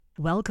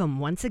Welcome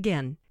once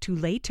again to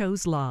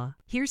Leto's Law.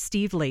 Here's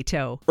Steve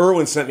Leto.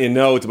 Erwin sent me a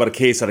note about a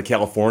case out of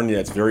California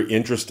that's very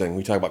interesting.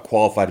 We talk about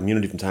qualified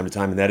immunity from time to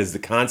time, and that is the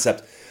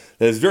concept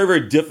that it's very,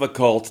 very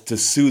difficult to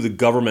sue the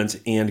government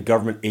and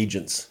government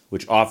agents,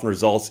 which often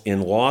results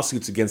in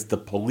lawsuits against the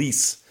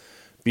police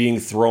being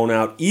thrown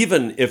out,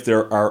 even if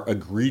there are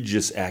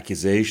egregious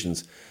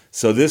accusations.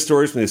 So this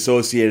story is from the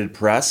Associated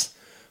Press.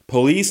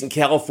 Police in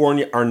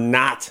California are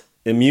not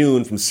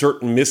immune from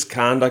certain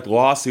misconduct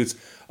lawsuits,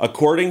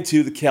 according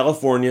to the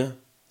California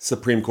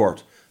Supreme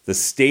Court. The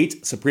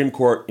state Supreme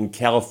Court in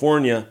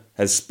California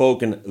has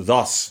spoken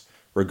thus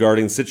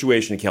regarding the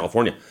situation in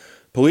California.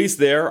 Police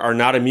there are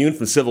not immune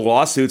from civil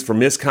lawsuits for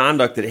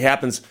misconduct that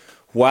happens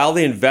while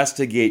they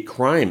investigate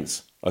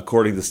crimes,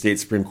 according to the state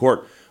Supreme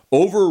Court,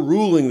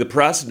 overruling the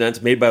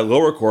precedent made by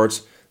lower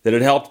courts that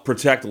had helped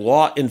protect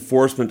law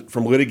enforcement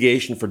from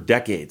litigation for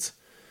decades.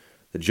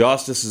 The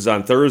justices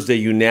on Thursday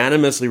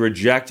unanimously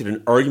rejected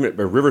an argument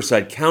by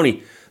Riverside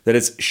County that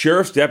its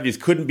sheriff's deputies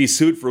couldn't be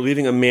sued for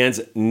leaving a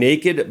man's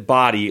naked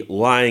body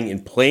lying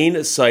in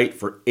plain sight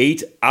for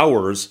 8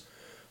 hours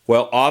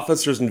while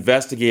officers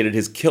investigated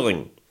his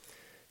killing.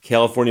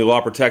 California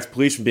law protects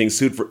police from being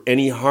sued for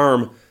any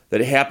harm that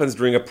happens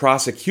during a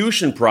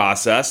prosecution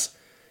process,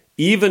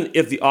 even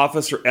if the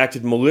officer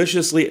acted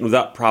maliciously and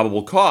without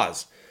probable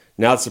cause.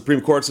 Now the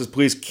Supreme Court says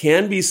police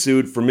can be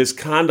sued for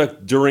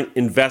misconduct during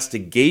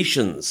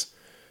investigations.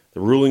 The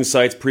ruling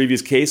cites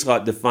previous case law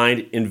that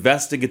defined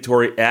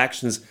investigatory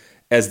actions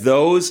as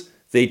those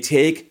they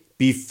take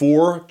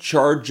before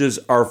charges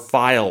are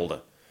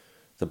filed.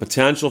 The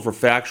potential for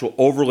factual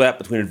overlap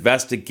between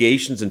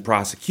investigations and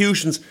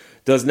prosecutions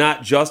does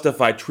not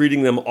justify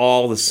treating them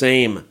all the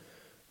same,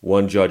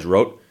 one judge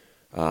wrote.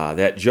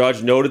 That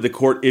judge noted the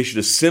court issued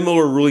a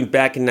similar ruling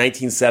back in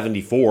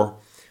 1974,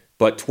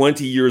 but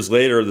 20 years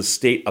later, the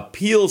state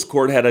appeals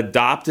court had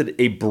adopted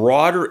a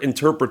broader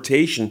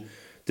interpretation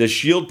to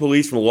shield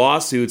police from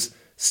lawsuits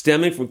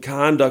stemming from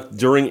conduct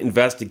during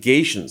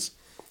investigations.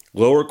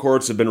 Lower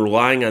courts have been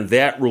relying on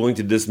that ruling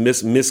to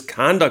dismiss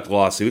misconduct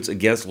lawsuits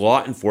against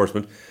law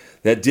enforcement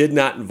that did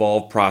not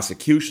involve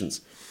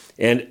prosecutions.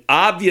 And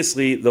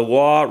obviously, the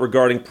law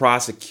regarding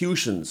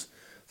prosecutions,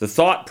 the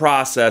thought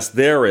process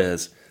there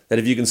is that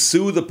if you can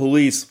sue the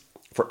police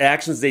for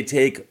actions they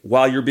take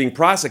while you're being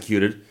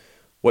prosecuted,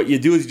 what you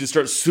do is you just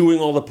start suing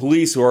all the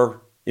police who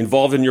are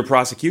involved in your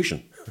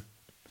prosecution.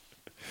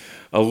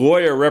 A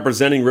lawyer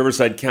representing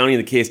Riverside County in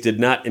the case did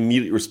not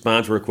immediately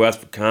respond to a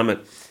request for comment.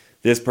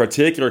 This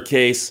particular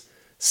case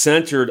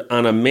centered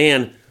on a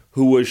man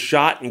who was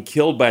shot and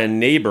killed by a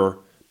neighbor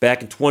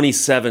back in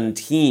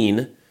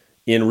 2017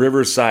 in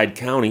Riverside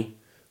County,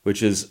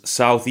 which is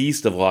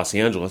southeast of Los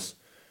Angeles.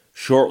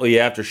 Shortly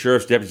after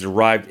sheriff's deputies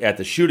arrived at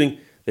the shooting,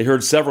 they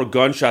heard several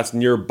gunshots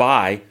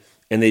nearby,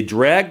 and they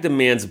dragged the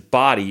man's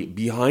body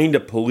behind a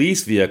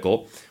police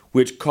vehicle,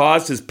 which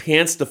caused his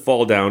pants to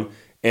fall down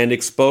and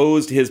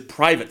exposed his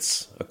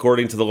privates,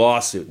 according to the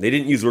lawsuit. They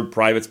didn't use the word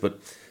privates,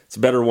 but it's a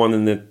better one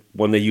than the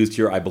one they used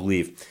here, I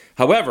believe.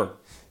 However,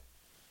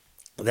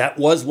 that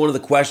was one of the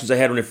questions I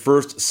had when I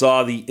first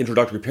saw the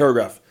introductory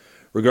paragraph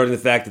regarding the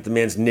fact that the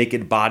man's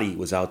naked body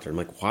was out there. I'm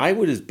like, why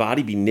would his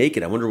body be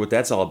naked? I wonder what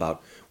that's all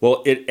about.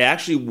 Well, it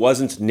actually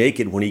wasn't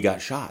naked when he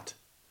got shot.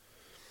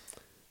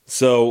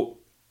 So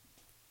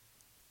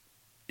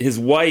his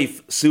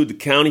wife sued the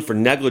county for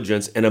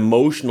negligence and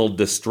emotional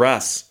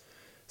distress,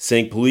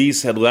 saying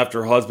police had left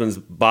her husband's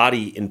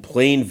body in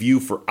plain view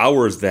for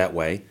hours that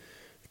way.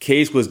 The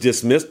case was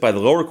dismissed by the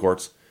lower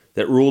courts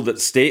that ruled that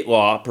state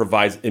law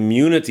provides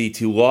immunity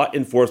to law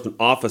enforcement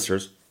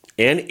officers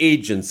and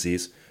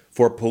agencies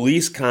for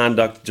police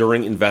conduct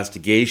during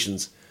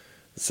investigations.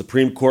 The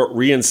Supreme Court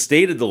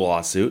reinstated the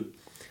lawsuit,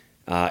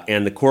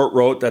 and the court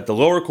wrote that the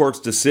lower court's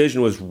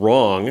decision was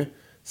wrong,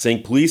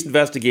 saying police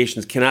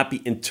investigations cannot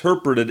be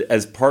interpreted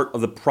as part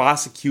of the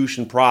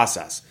prosecution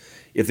process.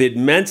 If they'd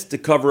meant to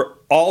cover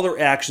all their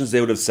actions, they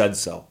would have said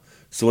so.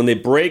 So when they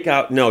break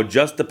out, no,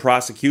 just the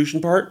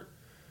prosecution part,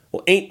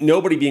 well, ain't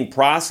nobody being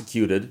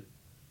prosecuted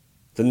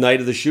the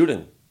night of the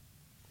shooting.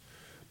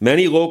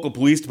 Many local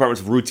police departments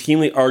have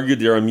routinely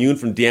argued they are immune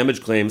from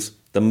damage claims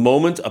the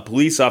moment a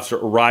police officer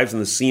arrives on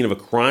the scene of a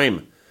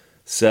crime,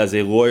 says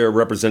a lawyer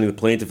representing the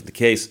plaintiff in the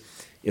case.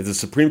 If the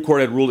Supreme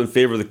Court had ruled in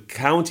favor of the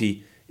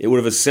county, it would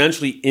have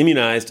essentially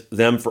immunized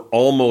them for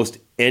almost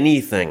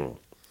anything.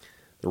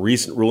 The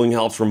recent ruling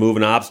helps remove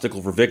an obstacle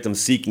for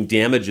victims seeking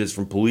damages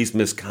from police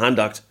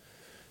misconduct.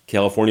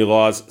 California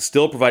laws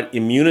still provide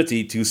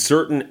immunity to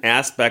certain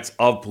aspects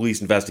of police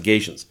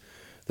investigations.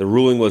 The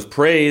ruling was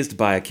praised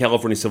by a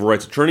California civil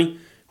rights attorney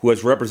who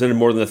has represented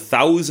more than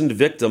 1,000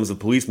 victims of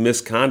police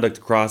misconduct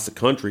across the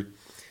country.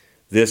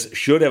 This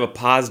should have a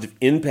positive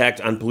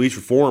impact on police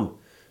reform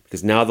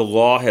because now the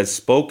law has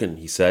spoken,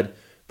 he said.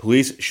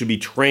 Police should be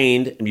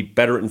trained and be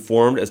better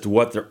informed as to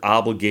what their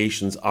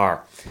obligations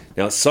are.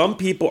 Now, some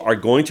people are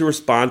going to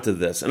respond to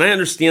this, and I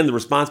understand the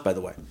response, by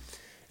the way,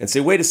 and say,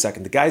 wait a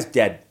second, the guy's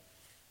dead.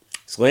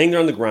 He's laying there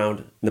on the ground,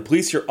 and the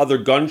police hear other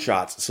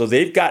gunshots, so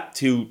they've got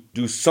to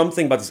do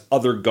something about these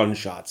other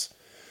gunshots.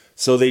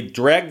 So they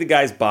drag the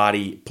guy's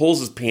body, pulls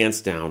his pants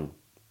down.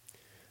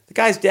 The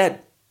guy's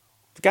dead.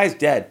 The guy's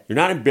dead. You're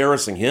not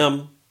embarrassing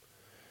him.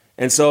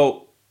 And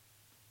so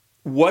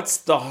what's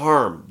the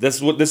harm?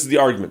 This is the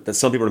argument that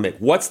some people are make.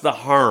 What's the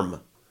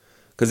harm?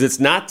 Because it's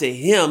not to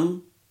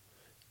him.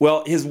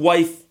 Well, his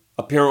wife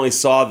apparently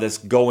saw this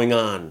going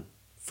on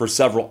for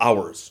several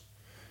hours.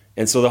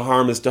 And so the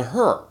harm is to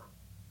her.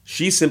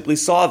 She simply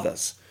saw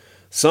this.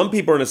 Some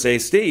people are going to say,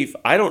 Steve,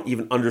 I don't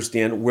even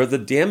understand where the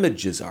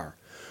damages are.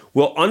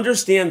 Well,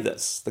 understand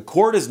this. The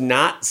court is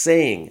not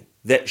saying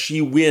that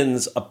she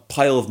wins a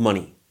pile of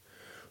money.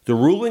 The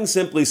ruling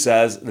simply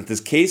says that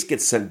this case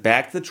gets sent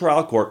back to the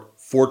trial court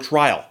for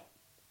trial.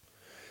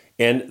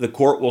 And the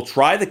court will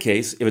try the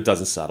case if it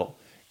doesn't settle.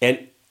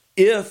 And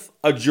if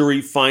a jury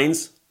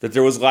finds that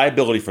there was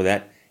liability for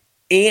that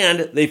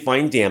and they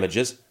find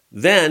damages,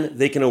 then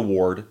they can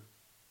award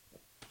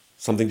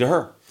something to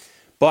her.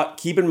 But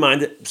keep in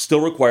mind that it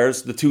still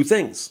requires the two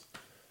things.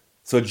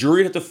 So a jury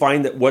would have to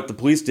find that what the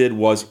police did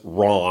was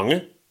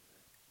wrong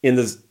in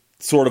the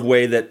sort of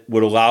way that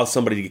would allow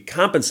somebody to get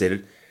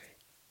compensated,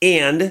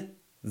 and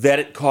that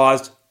it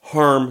caused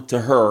harm to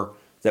her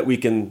that we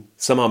can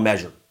somehow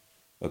measure.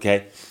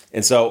 Okay?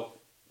 And so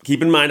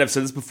keep in mind, I've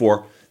said this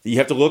before, that you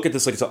have to look at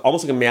this like it's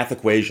almost like a math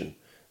equation.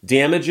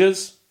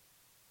 Damages,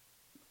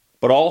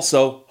 but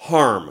also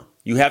harm.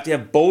 You have to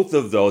have both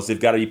of those. They've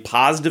got to be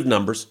positive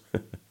numbers.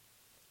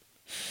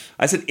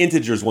 I said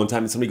integers one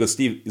time, and somebody goes,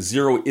 Steve,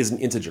 0 is an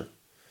integer.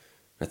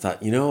 I thought,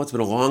 it's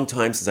been a long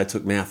time since I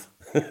took math.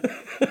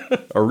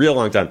 A real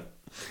long time.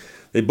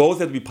 They both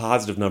have to be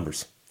positive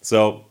numbers.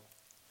 So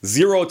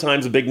 0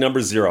 times a big number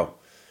is 0.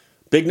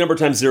 Big number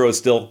times 0 is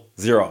still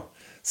 0.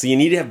 So you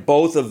need to have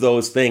both of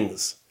those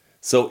things.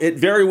 So it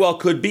very well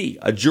could be.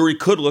 A jury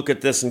could look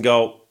at this and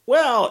go,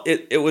 well,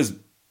 it was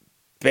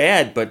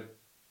bad, but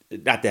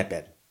not that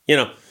bad.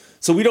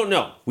 So we don't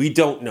know. We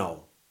don't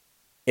know.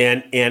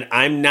 And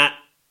I'm not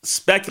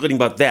speculating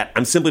about that.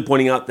 I'm simply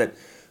pointing out that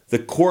the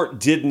court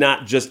did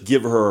not just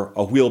give her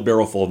a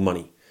wheelbarrow full of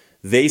money.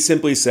 They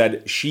simply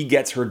said she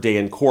gets her day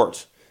in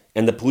court.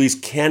 And the police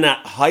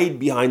cannot hide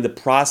behind the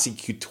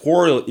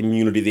prosecutorial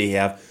immunity they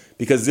have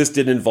because this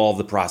didn't involve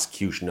the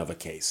prosecution of a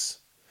case.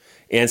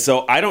 And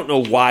so I don't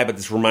know why, but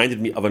this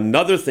reminded me of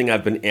another thing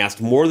I've been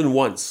asked more than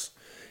once.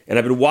 And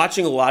I've been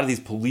watching a lot of these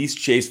police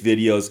chase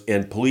videos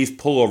and police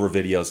pullover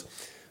videos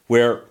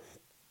where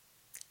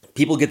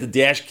people get the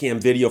dash cam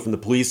video from the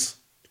police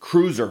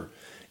cruiser,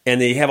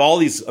 and they have all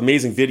these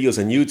amazing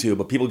videos on YouTube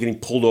of people getting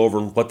pulled over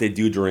and what they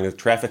do during a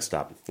traffic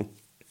stop.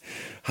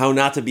 How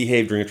not to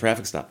behave during a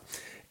traffic stop.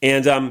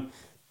 And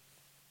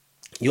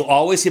you'll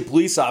always see a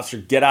police officer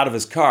get out of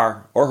his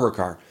car or her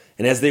car,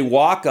 and as they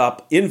walk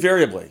up,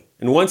 invariably,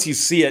 and once you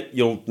see it,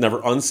 you'll never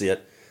unsee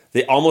it,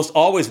 they almost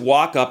always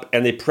walk up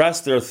and they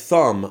press their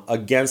thumb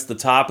against the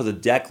top of the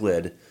deck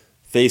lid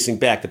facing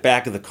back, the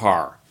back of the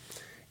car.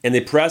 And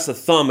they press a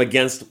thumb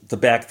against the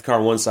back of the car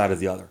on one side or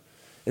the other.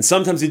 And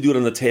sometimes they do it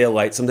on the tail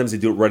light. Sometimes they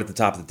do it right at the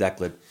top of the deck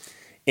lid.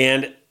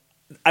 And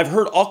I've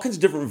heard all kinds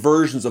of different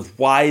versions of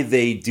why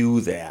they do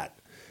that.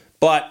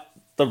 But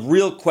the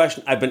real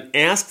question I've been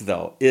asked,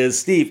 though, is,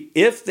 Steve,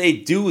 if they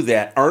do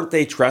that, aren't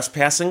they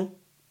trespassing?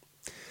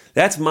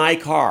 That's my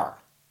car.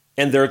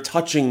 And they're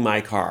touching my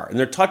car. And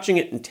they're touching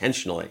it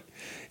intentionally.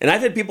 And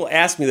I've had people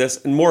ask me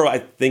this, and more I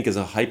think is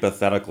a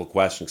hypothetical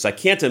question, because I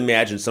can't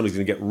imagine somebody's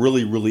going to get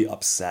really, really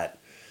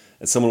upset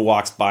that someone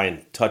walks by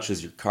and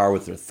touches your car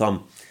with their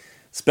thumb.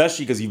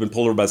 Especially because you've been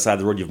pulled over by the side of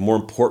the road. You have more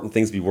important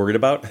things to be worried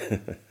about.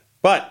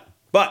 But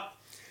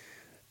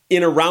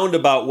in a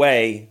roundabout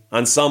way,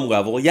 on some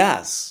level,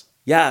 yes.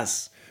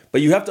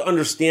 But you have to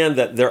understand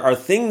that there are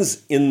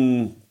things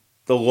in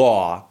the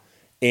law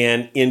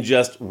and in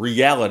just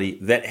reality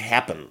that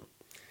happen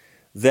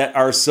that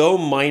are so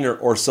minor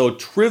or so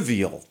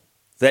trivial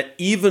that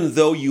even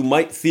though you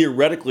might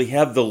theoretically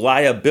have the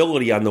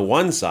liability on the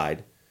one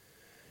side,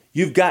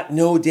 you've got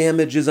no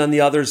damages on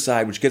the other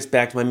side, which gets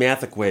back to my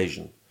math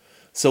equation.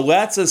 So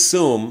let's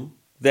assume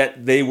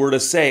that they were to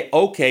say,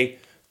 okay,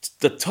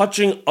 the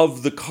touching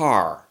of the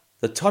car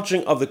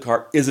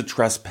is a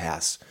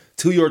trespass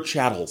to your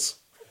chattels.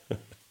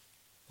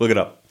 Look it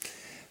up.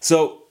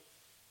 So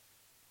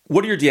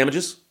what are your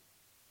damages?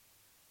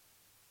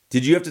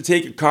 Did you have to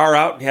take your car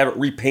out and have it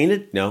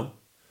repainted? No.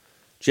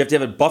 Did you have to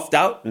have it buffed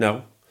out?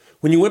 No.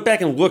 When you went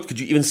back and looked,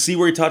 could you even see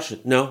where you touched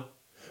it? No.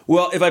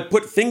 Well, if I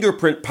put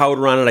fingerprint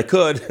powder on it, I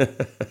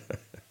could.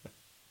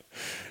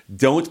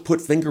 Don't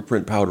put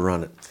fingerprint powder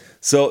on it.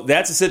 So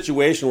that's a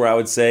situation where I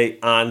would say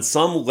on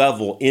some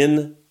level,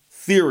 in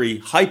theory,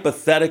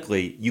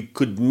 hypothetically, you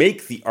could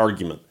make the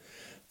argument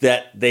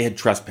that they had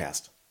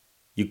trespassed.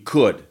 You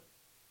could.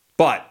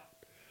 But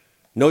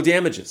no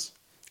damages.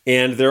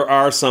 And there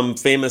are some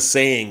famous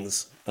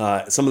sayings,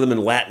 some of them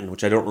in Latin,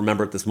 which I don't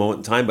remember at this moment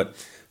in time, but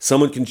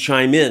someone can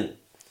chime in.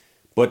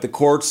 But the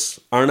courts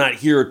are not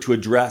here to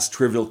address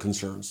trivial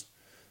concerns.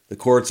 The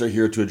courts are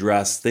here to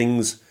address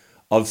things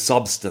of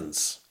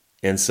substance.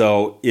 And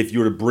so if you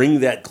were to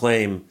bring that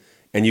claim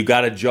and you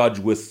got a judge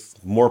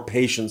with more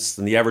patience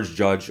than the average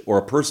judge or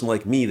a person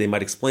like me, they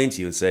might explain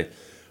to you and say,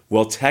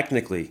 Well,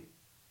 technically,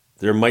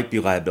 there might be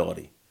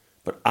liability,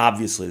 but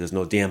obviously there's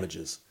no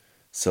damages.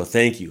 So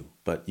thank you,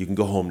 but you can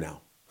go home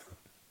now.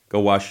 Go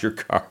wash your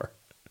car.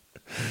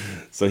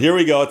 So here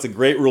we go. It's a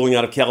great ruling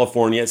out of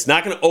California. It's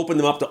not going to open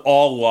them up to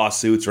all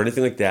lawsuits or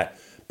anything like that,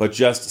 but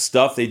just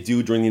stuff they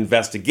do during the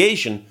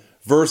investigation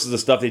versus the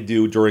stuff they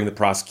do during the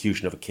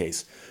prosecution of a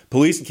case.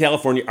 Police in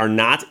California are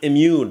not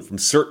immune from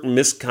certain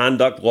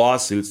misconduct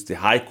lawsuits, the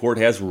high court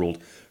has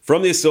ruled,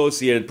 from the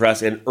Associated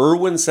Press, and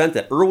Irwin sent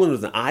that. Irwin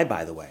with an I,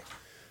 by the way.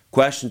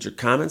 Questions or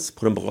comments?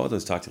 Put them below.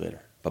 Let's talk to you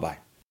later. Bye-bye.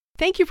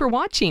 Thank you for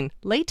watching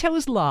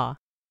Leto's Law.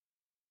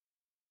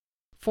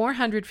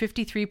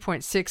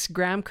 453.6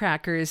 graham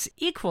crackers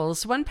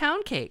equals 1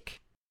 pound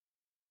cake.